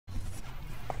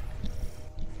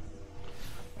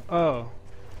Oh,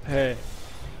 hey,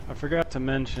 I forgot to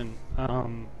mention,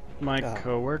 my Oh,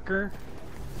 coworker,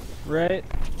 right,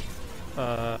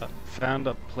 found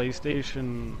a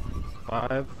PlayStation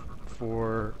 5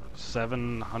 for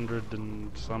 700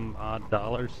 and some odd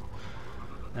dollars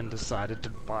and decided to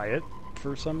buy it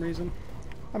for some reason.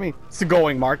 I mean, it's a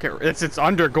going market. It's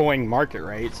undergoing market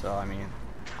rate. So I mean,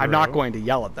 I'm not True. going to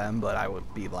yell at them, but I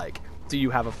would be like, "Do you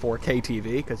have a 4K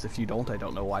TV? Because if you don't, I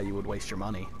don't know why you would waste your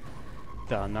money."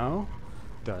 Dunno.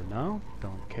 Dunno.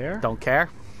 Don't care. Don't care.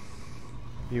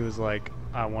 He was like,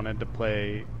 I wanted to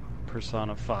play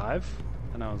Persona 5,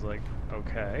 and I was like,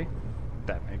 okay,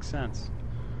 that makes sense.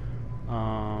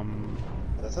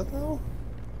 Does it though?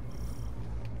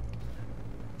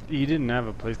 He didn't have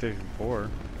a PlayStation 4,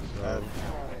 so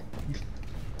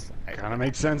it kind of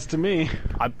makes sense to me.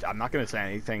 I'm not going to say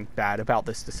anything bad about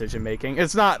this decision making.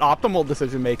 It's not optimal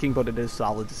decision making, but it is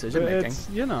solid decision making. It's,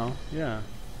 you know, yeah.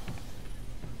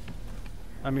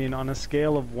 I mean, on a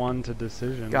scale of 1 to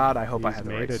decision, God, I hope I he's had the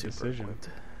made right a super decision. equipped.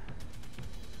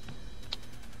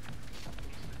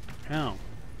 Ow.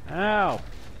 Ow!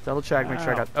 Double check, make sure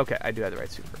I Ow. got. Okay, I do have the right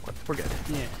super equipped. We're good.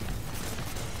 Yeah.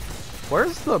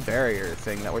 Where's the barrier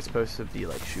thing that we're supposed to be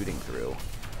like shooting through?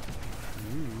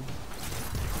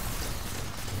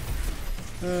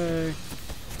 Hey.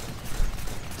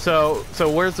 So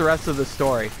where's the rest of the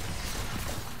story?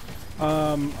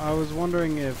 I was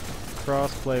wondering if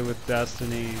crossplay with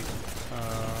Destiny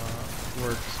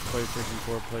works PlayStation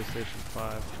 4, PlayStation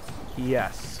 5.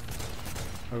 Yes.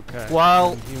 Okay.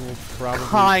 Well, And he will probably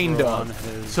kind throw of. on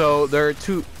his... So there are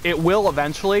two. It will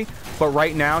eventually, but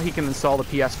right now he can install the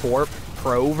PS4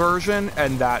 Pro version,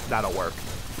 and that'll work.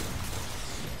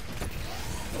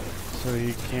 So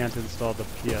he can't install the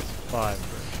PS5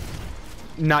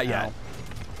 version. Not yet.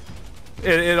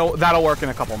 That'll work in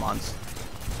a couple months.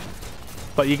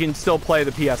 But you can still play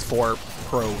the PS4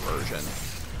 Pro version.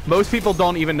 Most people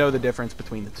don't even know the difference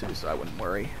between the two, so I wouldn't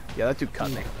worry. Yeah, that dude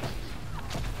cut me.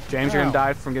 James, you're gonna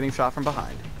die from getting shot from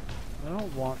behind. I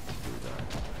don't want to do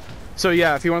that. So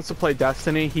yeah, if he wants to play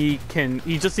Destiny, he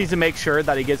just needs to make sure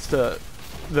that he gets the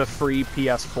free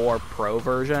PS4 Pro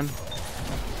version.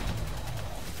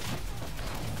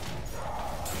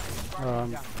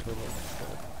 Totally.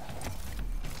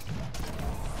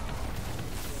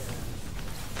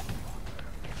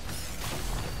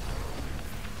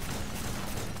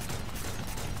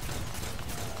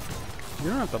 You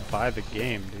don't have to buy the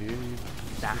game, do you?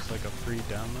 It's Nah. just like a free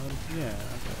download? Yeah,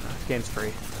 okay. Game's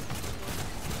free.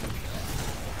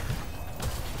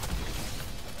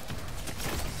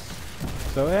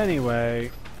 So anyway,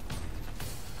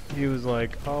 he was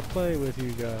like, I'll play with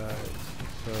you guys.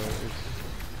 So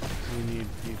we need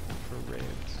people for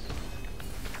raids.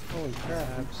 Holy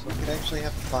crap, we could actually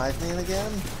have 5-man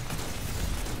again?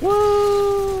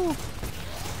 Woo!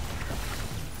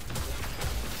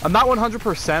 I'm not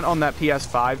 100% on that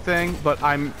PS5 thing, but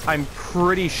I'm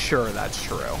pretty sure that's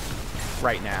true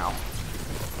right now.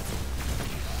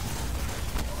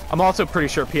 I'm also pretty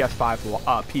sure PS5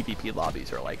 PvP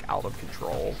lobbies are like out of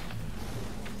control.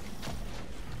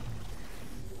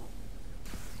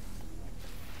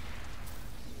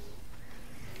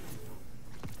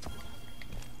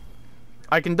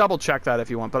 I can double check that if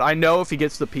you want, but I know if he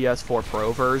gets the PS4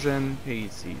 Pro version, he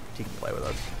can play with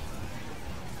us.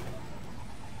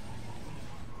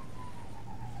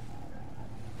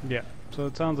 Yeah, so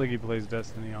it sounds like he plays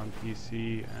Destiny on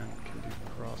PC and can do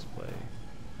crossplay.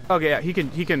 Okay, yeah, he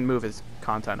can move his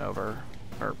content over,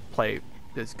 or play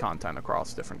his content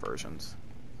across different versions.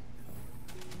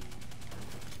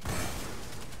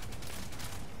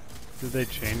 Did they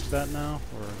change that now,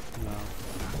 or no?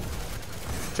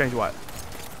 Change what?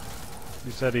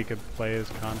 You said he could play his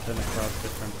content across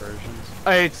different versions.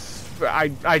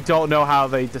 I don't know how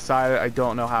they decided. I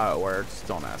don't know how it works.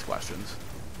 Don't ask questions.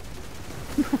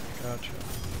 Gotcha.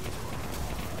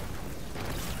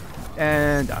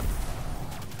 And done.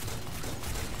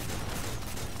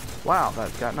 Wow,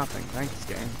 that got nothing. Thanks,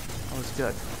 game. That was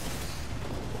good.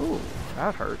 Ooh,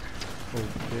 that hurt.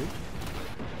 Okay.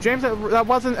 James, that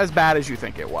wasn't as bad as you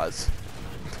think it was.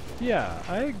 Yeah,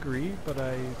 I agree, but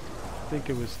I think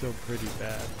it was still pretty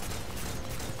bad.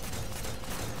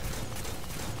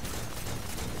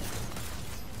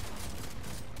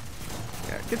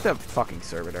 Yeah, get that fucking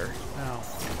servitor. Ow.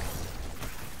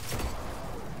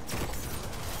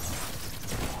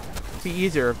 It'd be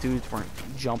easier if dudes weren't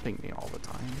jumping me all the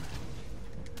time.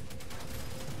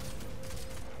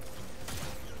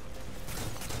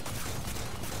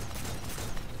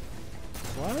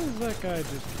 Why is that guy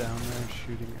just down there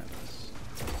shooting at us?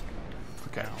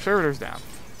 Okay, Ow. servitor's down.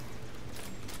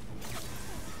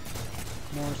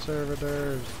 More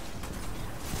servitors.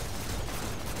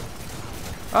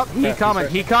 Oh, he Yeah, coming.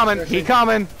 he's He right. coming. He's He right.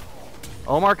 coming.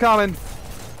 Omar coming.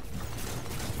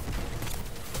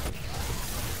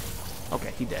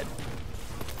 Okay, he dead.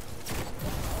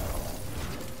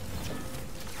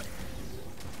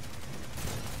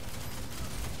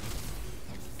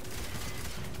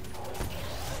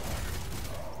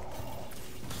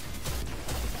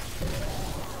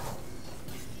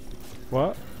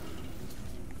 What?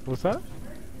 What's that?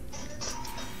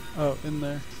 Oh, in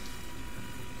there.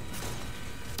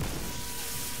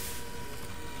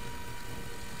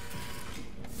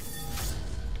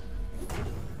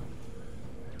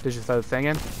 Did you throw the thing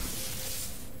in?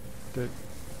 Did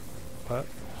what?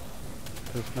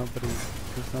 There's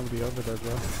nobody over there,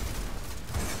 bro.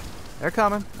 They're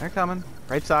coming. They're coming.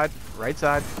 Right side. Right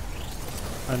side.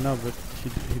 I know, but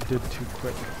he did too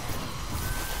quick.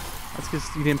 That's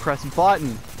because you didn't press a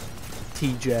button,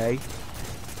 TJ.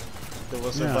 There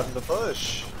was no Yeah. button to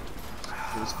push.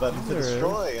 There was a button to There is.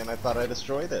 destroy, and I thought I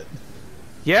destroyed it.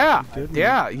 Yeah, didn't.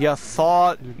 yeah. You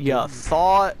thought didn't.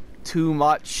 thought too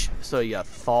much, so you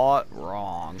thought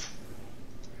wrong.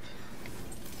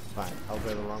 Fine, I'll go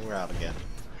the wrong route again.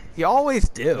 You always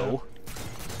do.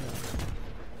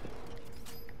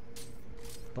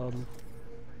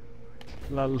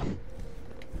 Lol. You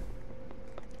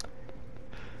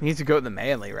need to go the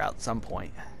manly route at some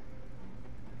point.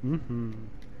 Mm-hmm.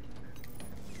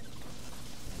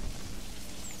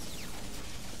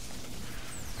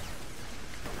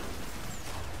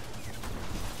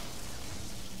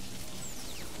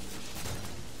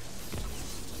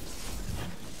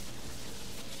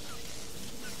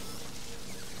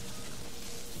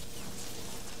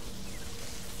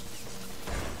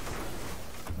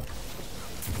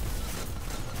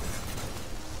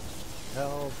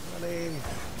 Help, running.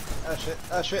 Oh shit,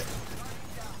 oh shit.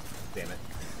 Damn it.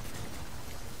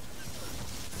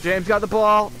 James got the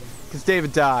ball because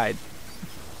David died.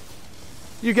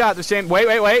 You got this, James. Wait,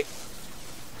 wait, wait.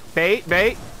 Bait,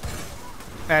 bait.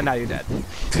 And now you're dead.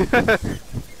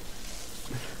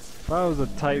 If I was a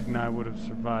Titan, I would have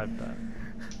survived that.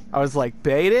 I was like,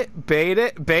 bait it, bait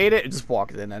it, bait it, and just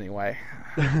walked in anyway.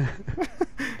 I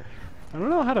don't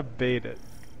know how to bait it.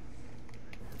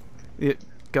 You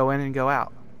go in and go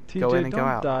out. TJ, Go in and don't go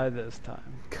out. die this time.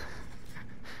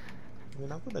 I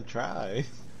mean, I'm gonna try.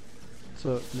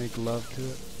 So make love to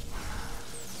it.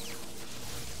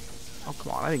 Oh,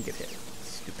 come on. I didn't get hit.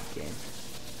 Stupid game.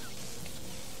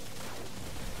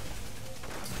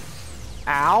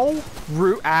 Ow.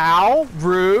 Rude. Ow.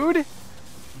 Rude.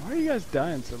 Why are you guys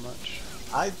dying so much?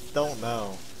 I don't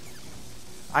know.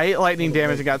 I ate lightning Little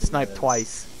damage and got bit sniped is.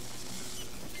 twice.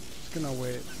 Just gonna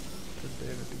wait for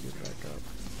David to get back up.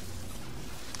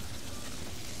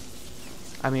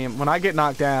 I mean, when I get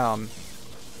knocked down,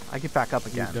 I get back up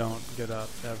You again. don't get up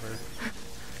ever.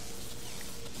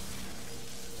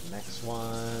 Next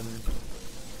one.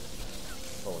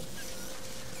 Oh.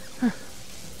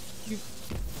 You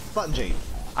button Jade.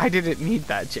 I didn't need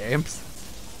that, James.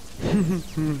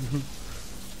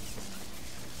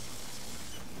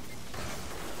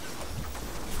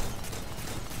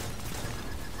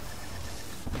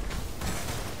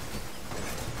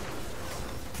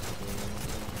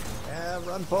 Yeah,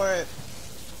 run for it.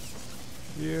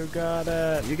 You got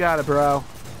it. You got it, bro.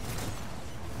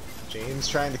 James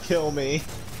trying to kill me.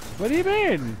 What do you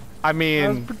mean? I I was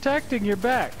mean, protecting your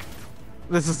back.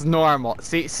 this is normal.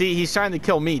 See, he's trying to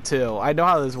kill me too. I know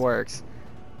how this works.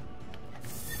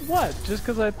 What? Just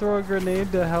because I throw a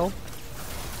grenade to help?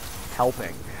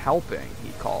 Helping,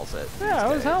 he calls it. Yeah,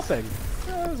 I these was days.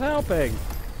 helping. I was helping.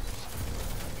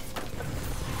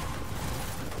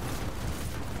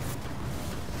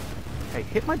 Hey,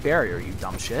 hit my barrier, you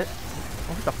dumb shit.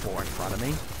 Don't hit the floor in front of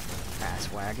me.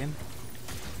 Ass wagon.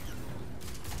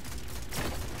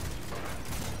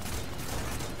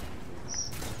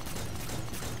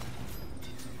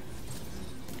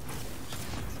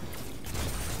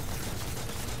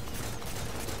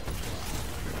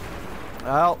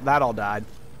 Well, that all died.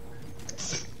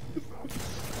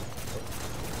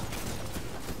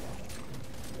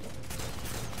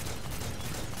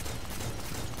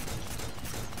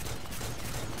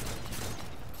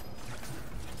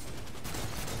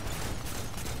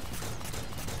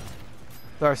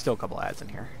 There are still a couple ads in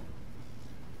here.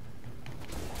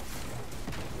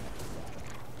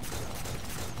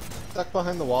 Stuck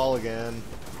behind the wall again.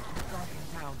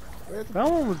 Where the That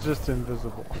one was just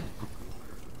invisible.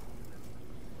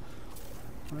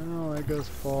 Well, there goes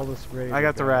flawless raid. I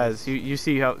got the res. You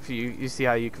see how you see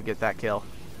how you could get that kill.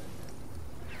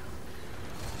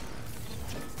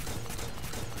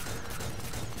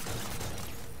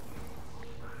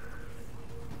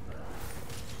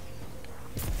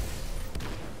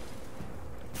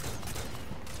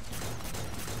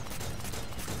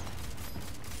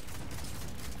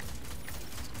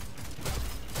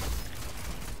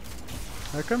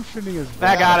 How come shooting his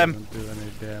I got him. doesn't do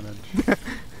any damage?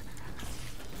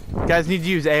 Guys need to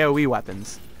use AoE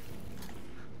weapons.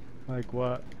 Like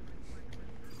what?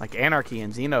 Like Anarchy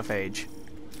and Xenophage.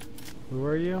 Who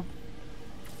are you?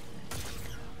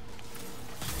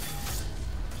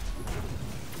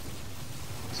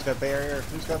 Who's got barrier?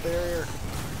 Who's got barrier?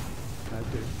 I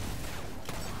do.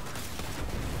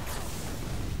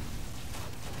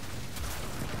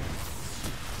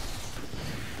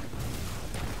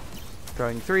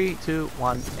 Throwing 3, 2,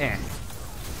 1, eh.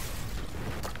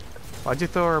 Why'd you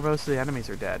throw her? Most of the enemies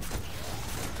are dead.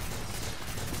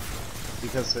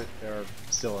 Because there are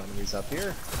still enemies up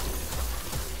here.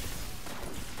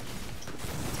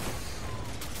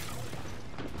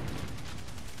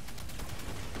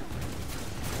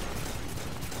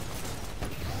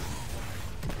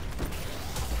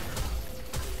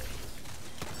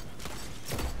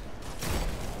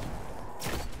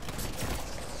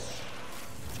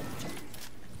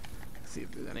 See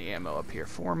if there's any ammo up here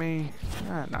for me.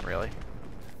 Not really.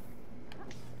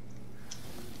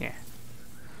 Yeah.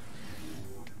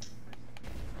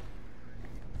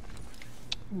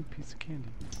 Ooh, piece of candy.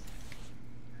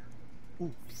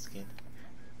 Ooh, piece of candy.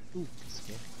 Ooh, piece of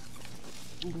candy.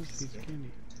 Ooh, piece of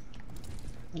candy.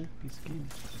 Ooh, piece of candy.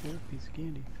 Oh, piece of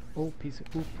candy. Oh, piece of.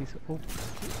 Oh, piece of. Oh.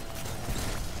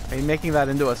 Are you making that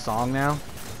into a song now?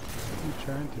 I'm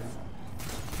trying to.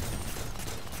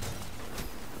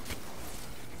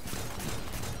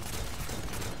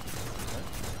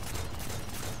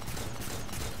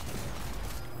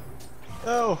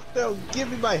 No, no,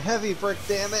 give me my heavy brick,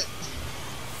 damn it!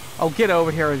 Oh, get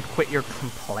over here and quit your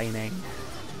complaining.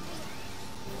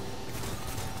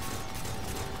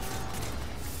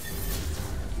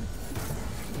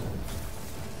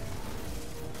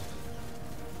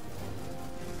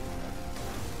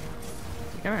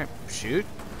 Can I shoot?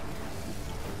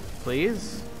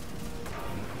 Please?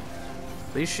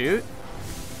 Please shoot?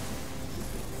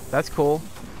 That's cool.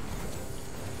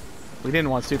 We didn't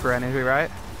want super energy,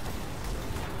 right?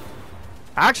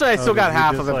 Actually, I still got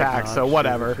half of it back, so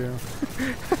whatever.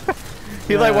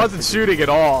 He like wasn't shooting at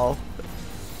all.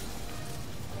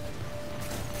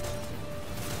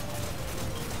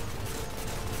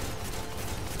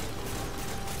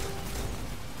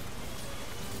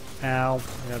 Ow.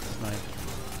 That's nice.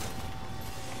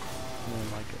 I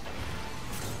don't like it.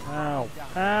 Ow.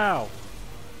 Ow.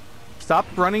 Stop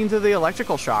running to the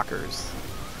electrical shockers.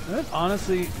 That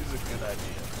honestly is a good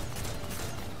idea.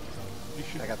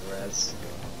 I got the res.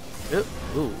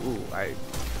 Ooh,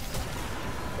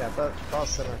 Yeah, but cross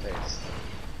center face.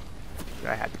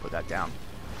 I had to put that down.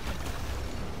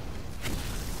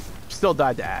 Still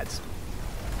died to ads.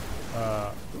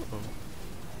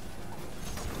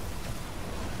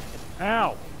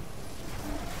 Ow.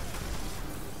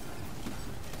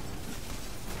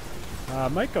 I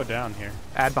might go down here.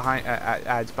 Ads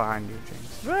behind you,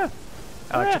 James. Ah.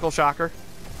 Electrical shocker.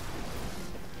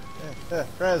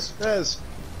 Res.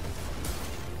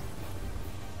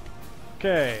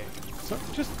 Okay, so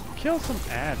just kill some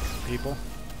ads, people.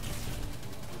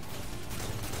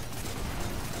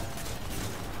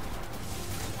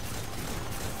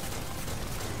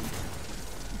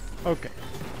 Okay,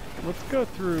 let's go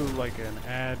through like an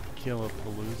ad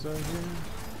kill-a-palooza here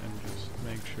and just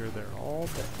make sure they're all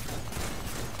dead.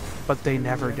 But they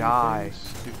never Anything die.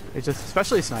 stupid. It's just,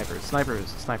 especially snipers. Snipers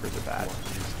are bad. One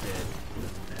is dead,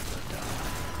 will never die.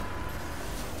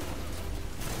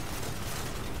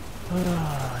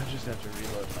 I just have to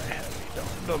reload my heavy.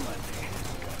 Don't mind me,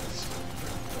 guys.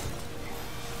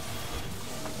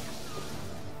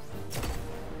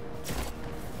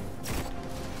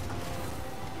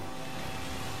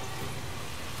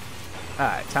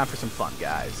 Alright, time for some fun,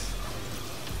 guys.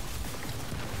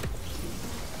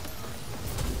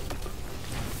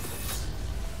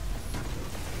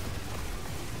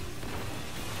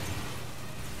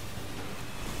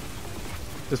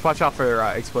 Just watch out for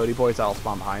explodey boys that'll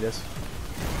spawn behind us.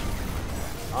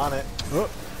 On it. Oh.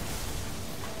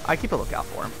 I keep a lookout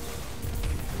for him.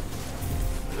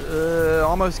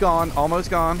 Almost gone. Almost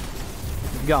gone.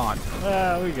 Gone.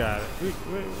 We got it.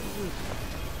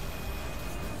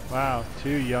 Wow, 2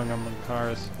 young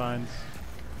Amakara spines.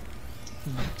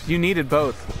 You needed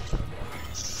both.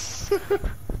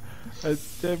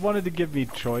 They wanted to give me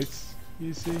choice,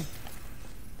 you see?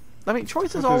 I mean,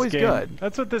 choice is always good.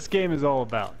 That's what this game is all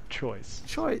about, choice.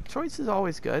 Choice is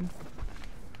always good.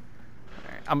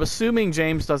 Right. I'm assuming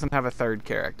James doesn't have a third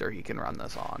character he can run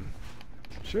this on.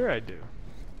 Sure I do.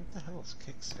 What the hell is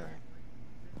Kickstart?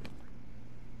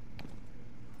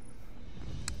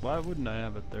 Why wouldn't I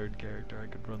have a third character I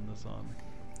could run this on?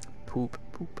 Poop,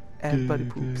 poop, everybody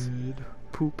poops.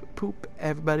 Poop, poop,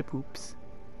 everybody poops.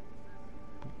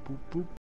 Boop, boop.